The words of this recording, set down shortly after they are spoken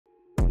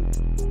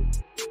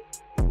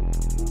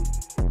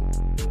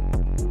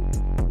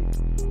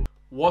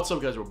What's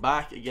up, guys? We're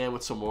back again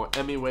with some more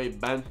Emiway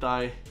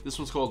Bantai. This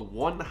one's called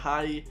One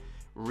High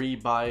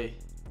Rebuy.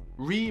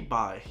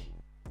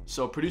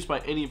 So produced by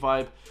Any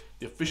Vibe,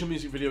 the official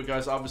music video,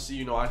 guys. Obviously,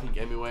 you know, I think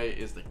Emiway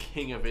is the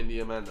king of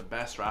India, man, the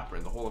best rapper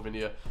in the whole of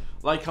India.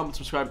 Like, comment,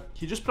 subscribe.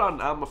 He just put out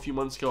an album a few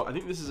months ago. I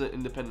think this is an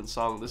independent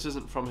song. This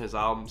isn't from his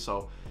album,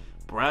 so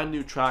brand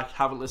new track.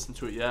 Haven't listened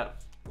to it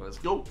yet. Let's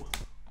go.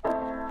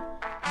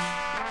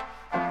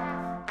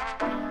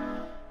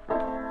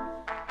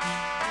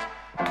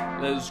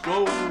 Let's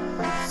go.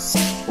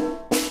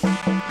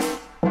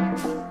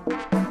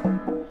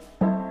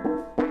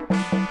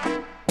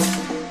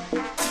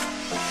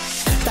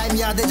 Time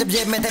याद है जब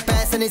जेब में थे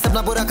पैसे नहीं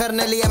सपना पूरा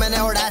करने लिया मैंने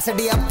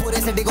ऑडेसिटी अब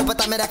पूरे सिटी को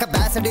पता मेरा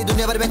कैपेसिटी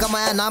दुनिया भर में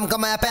कमाया नाम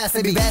कमाया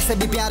पैसे भी वैसे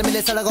भी प्यार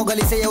मिले सड़कों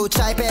गली से ये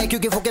ऊंचाई पे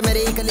क्योंकि फूके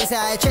मेरी गली से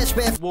आए चेस्ट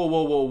पे.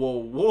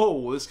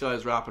 Whoa, this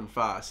guy's rapping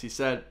fast. He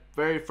said,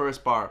 very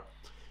first bar,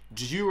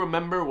 do you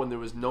remember when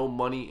there was no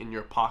money in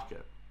your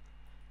pocket?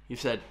 He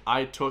said,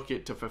 I took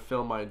it to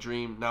fulfill my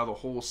dream. Now the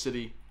whole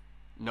city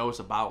knows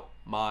about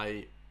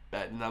my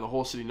bet. Now the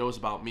whole city knows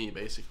about me,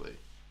 basically.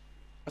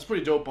 That's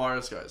pretty dope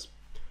bars, guys.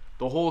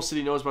 The whole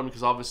city knows about me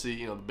because obviously,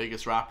 you know, the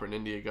biggest rapper in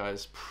India,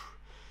 guys.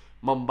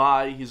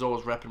 Mumbai, he's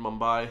always repping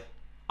Mumbai.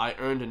 I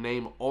earned a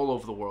name all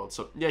over the world.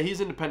 So yeah, he's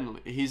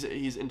independently,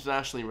 he's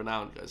internationally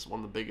renowned, guys.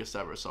 One of the biggest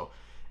ever. So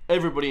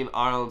everybody in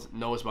Ireland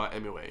knows about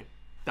Emiway.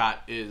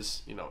 That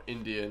is, you know,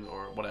 Indian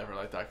or whatever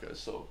like that, guys.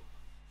 So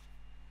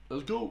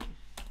let's go.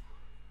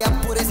 अब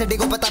पूरे city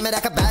को पता मेरा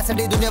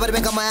capacity दुनिया भर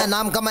में कमाया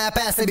नाम कमाया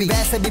पैसे भी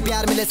वैसे भी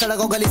प्यार मिले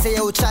सड़कों गली से ये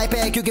ऊंचाई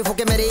पे क्योंकि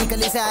फूके मेरी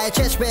गली से आए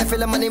चेस्ट पे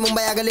फिल्म मनी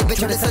मुंबई गली पे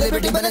छोटे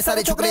सेलिब्रिटी बने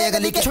सारे छोकरे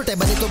गली के छोटे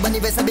बनी तो बनी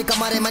वैसे भी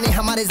कमारे मनी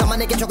हमारे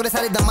जमाने के छोकरे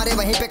सारे दमारे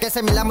वहीं पे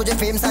कैसे मिला मुझे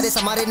फेम सारे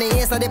समारे नहीं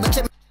है सारे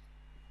बच्चे.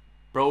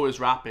 Bro is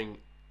rapping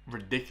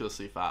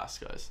ridiculously fast,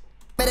 guys.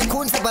 मेरे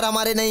खून से पर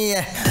हमारे नहीं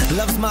है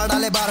लफ्ज मार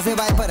डाले बाहर से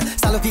वाइपर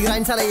सालों की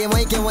ग्राइंड साले ये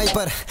वहीं के वहीं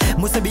पर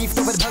मुझसे बीफ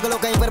तो फिर भगलो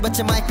कहीं पर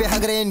बच्चे माइक पे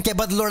हग रहे इनके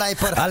बदलो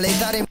diaper.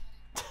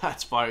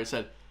 That's fire. He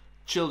said,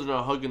 children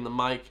are hugging the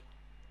mic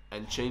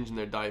and changing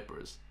their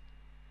diapers.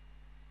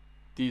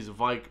 These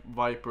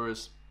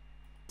vipers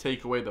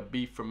take away the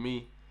beef from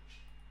me.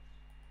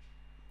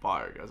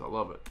 Fire, guys. I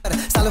love it.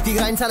 सालों की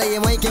ग्राइंड साले ये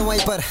वहीं के वहीं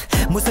पर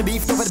मुझसे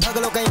बीफ तो फिर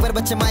भगलो कहीं पर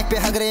बच्चे माइक पे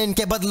हग रहे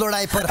इनके बदलो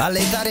डाइपर.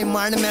 लेता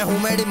रिमांड में हूँ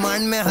मैं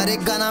डिमांड में हर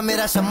एक गाना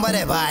मेरा शंबर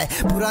है भाई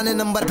पुराने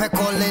नंबर पे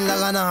कॉल नहीं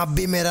लगाना अब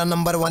भी मेरा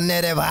नंबर 1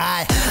 है रे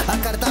भाई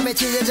करता मैं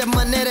चीजें जब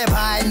मनने रे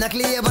भाई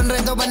नकली ये बन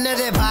रहे तो बनने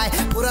रे भाई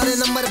पुराने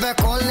नंबर पे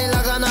कॉल नहीं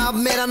लगाना अब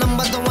मेरा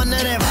नंबर तो 1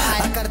 है रे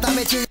भाई करता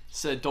मैं चीजें.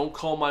 Said, don't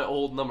call my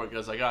old number,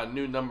 guys. I got a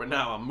new number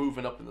now. I'm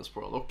moving up in this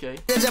world, okay?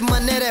 जब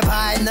मनने रे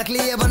भाई नकली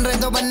ये बन रहे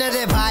तो बनने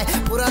रे भाई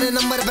पुराने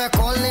नंबर पे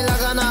कॉल नहीं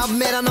लगाना अब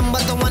मेरा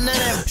नंबर तो 1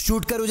 है.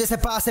 शूट करूँ जैसे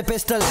पास है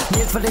पिस्टल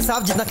ये फटे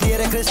साफ जितना क्लियर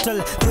है क्रिस्टल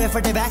तू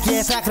फटे बैक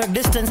ये फैक रख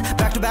डिस्टेंस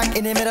बैक टू बैक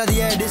इन्हें मेरा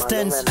दिया है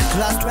डिस्टेंस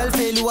क्लास 12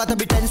 फेल हुआ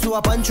तभी 10 हुआ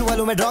पंच हुआ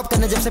लू मैं ड्रॉप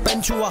करने जब से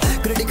पेंच हुआ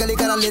क्रिटिकली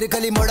करा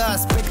लिरिकली मोड़ा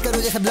स्पिट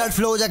करूँ जैसे ब्लड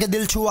फ्लो जाके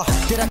दिल छुआ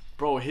तेरा.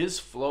 Bro, his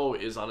flow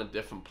is on a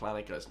different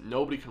planet, guys.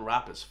 Nobody can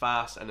rap as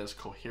fast and as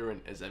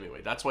coherent as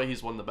Emiway. That's why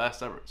he's one of the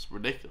best ever. It's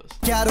ridiculous.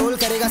 क्या role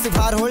करेगा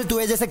सिफार whole तू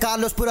जैसे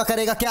Carlos पूरा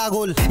करेगा क्या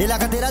गोल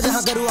इलाका तेरा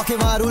जहां करूँ आके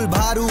मारूल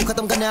भारू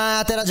खत्म करने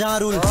आया तेरा जहां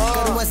रूल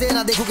करूँ मजे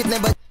ना देखो कितने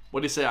बच.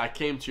 What do you say? I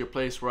came to your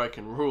place where I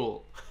can rule.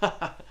 I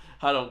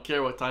don't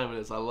care what time it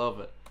is. I love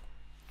it.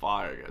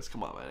 Fire, guys.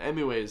 Come on, man.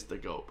 Emiway is the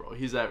GOAT, bro.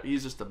 He's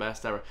just the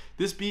best ever.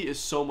 This beat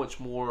is so much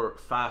more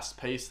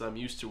fast-paced than I'm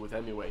used to with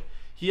Emiway.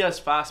 He has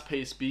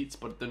fast-paced beats,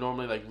 but they're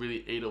normally like really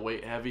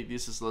 808 heavy.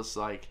 This is just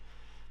like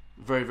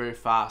very, very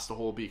fast, the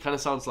whole beat. Kind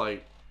of sounds like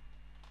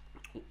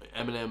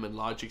Eminem and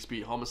Logic's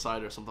beat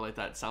Homicide or something like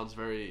that. It sounds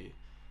very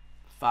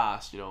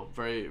fast, you know,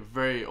 very,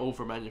 very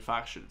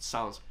over-manufactured. It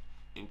sounds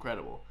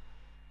incredible.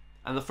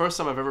 And the first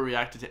time I've ever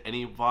reacted to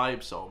Any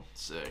Vibe, so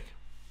sick.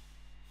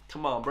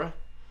 Come on, bruh.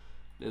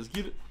 Let's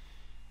get it.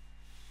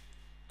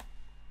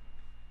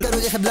 करूँ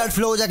जैसे blood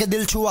flow जाके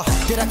दिल छुआ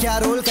तेरा क्या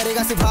role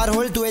करेगा सिफार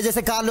whole तू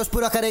जैसे कार्लोस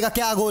पूरा करेगा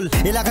क्या गोल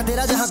इलाका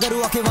तेरा जहां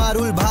करूँ आके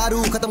मारूल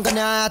भारू खत्म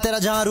करने आया तेरा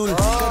जहां रूल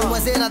करूँ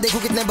मजे ना देखो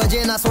कितने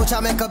बजे ना सोचा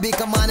मैं कभी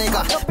कमाने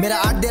का मेरा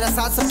 8 तेरा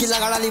 7 सबकी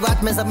लगा डाली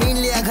बात में जमीन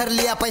लिया घर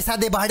लिया पैसा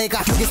दे भाड़े का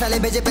क्योंकि साले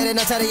भेजे पेरे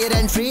न चले ये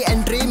रेंट फ्री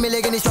एंट्री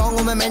मिलेगी नहीं स्ट्रॉन्ग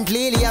हूँ मैं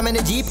मेंटली लिया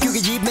मैंने जीप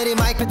क्योंकि जीप मेरी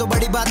माइक पे तो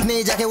बड़ी बात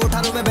नहीं जाके उठा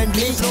लूँ मैं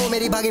बेंटली फ्लो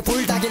मेरी भागी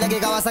फुल टाकी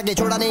लगेगा वासाकी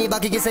छोड़ा नहीं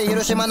बाकी किसे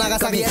हिरोशिमा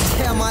नागासाकी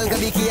अच्छे अमाल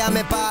कभी किया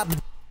मैं पाप.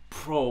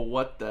 Bro,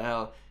 what the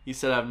hell? He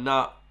said, I've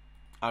not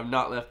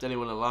left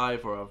anyone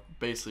alive, or I've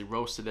basically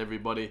roasted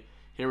everybody.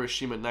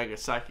 Hiroshima,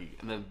 Nagasaki,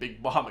 and then big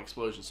bomb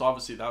explosion. So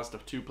obviously that was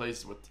the 2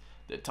 places with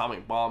the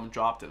atomic bomb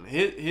dropped, and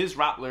his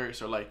rap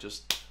lyrics are like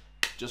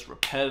just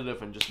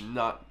repetitive and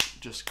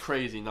just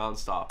crazy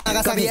non-stop.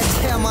 कभी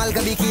अच्छे अमाल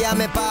कभी किया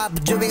मैं पाप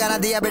जो भी गाना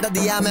दिया बेटा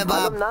दिया मैं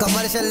बाप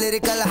कमर्शियल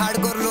लिरिकल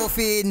हार्डकोर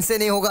लोफी इनसे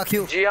नहीं होगा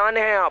क्यों जियान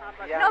है आप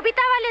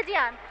नोबिता वाले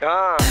जियान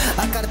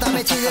हाँ करता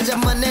मैं चीजें जब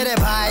मनने रे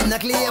भाई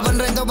नकली ये बन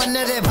रहे तो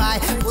बनने रे भाई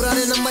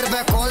पुराने नंबर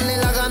पे कॉल नहीं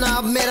लगाना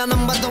अब मेरा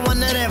नंबर तो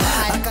 1 है रे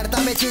भाई करता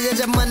मैं चीजें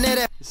जब मनने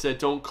रे. He said,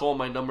 don't call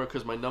my number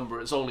because my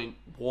number is only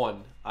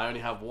 1. I only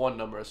have one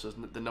number, so it's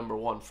the number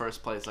 1,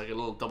 first place, like a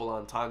little double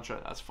entendre.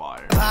 That's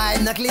fire. भाई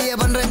नकली ये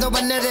बन रहे तो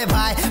बनने दे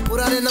भाई,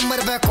 पुराने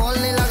नंबर पे कॉल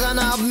नहीं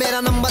लगाना, अब मेरा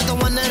नंबर तो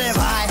बनने दे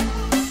भाई.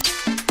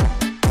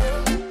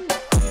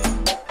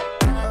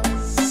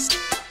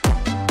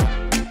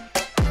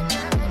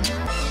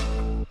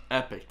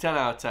 Epic, 10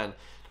 out of 10.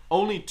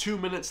 Only 2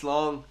 minutes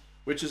long,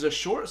 which is a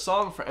short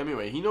song for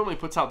Emiway. He normally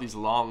puts out these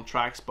long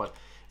tracks, but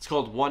it's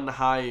called One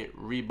High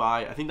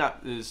Rebuy. I think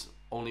that is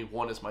only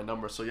 1 is my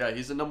number. So yeah,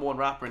 he's the number 1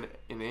 rapper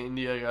in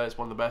India, guys.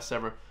 One of the best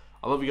ever.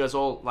 I love you guys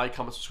all. Like,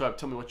 comment, subscribe.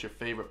 Tell me what your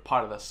favorite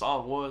part of the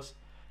song was.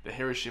 The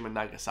Hiroshima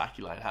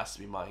Nagasaki line has to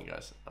be mine,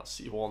 guys. I'll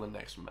see you all in the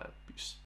next one, man. Peace.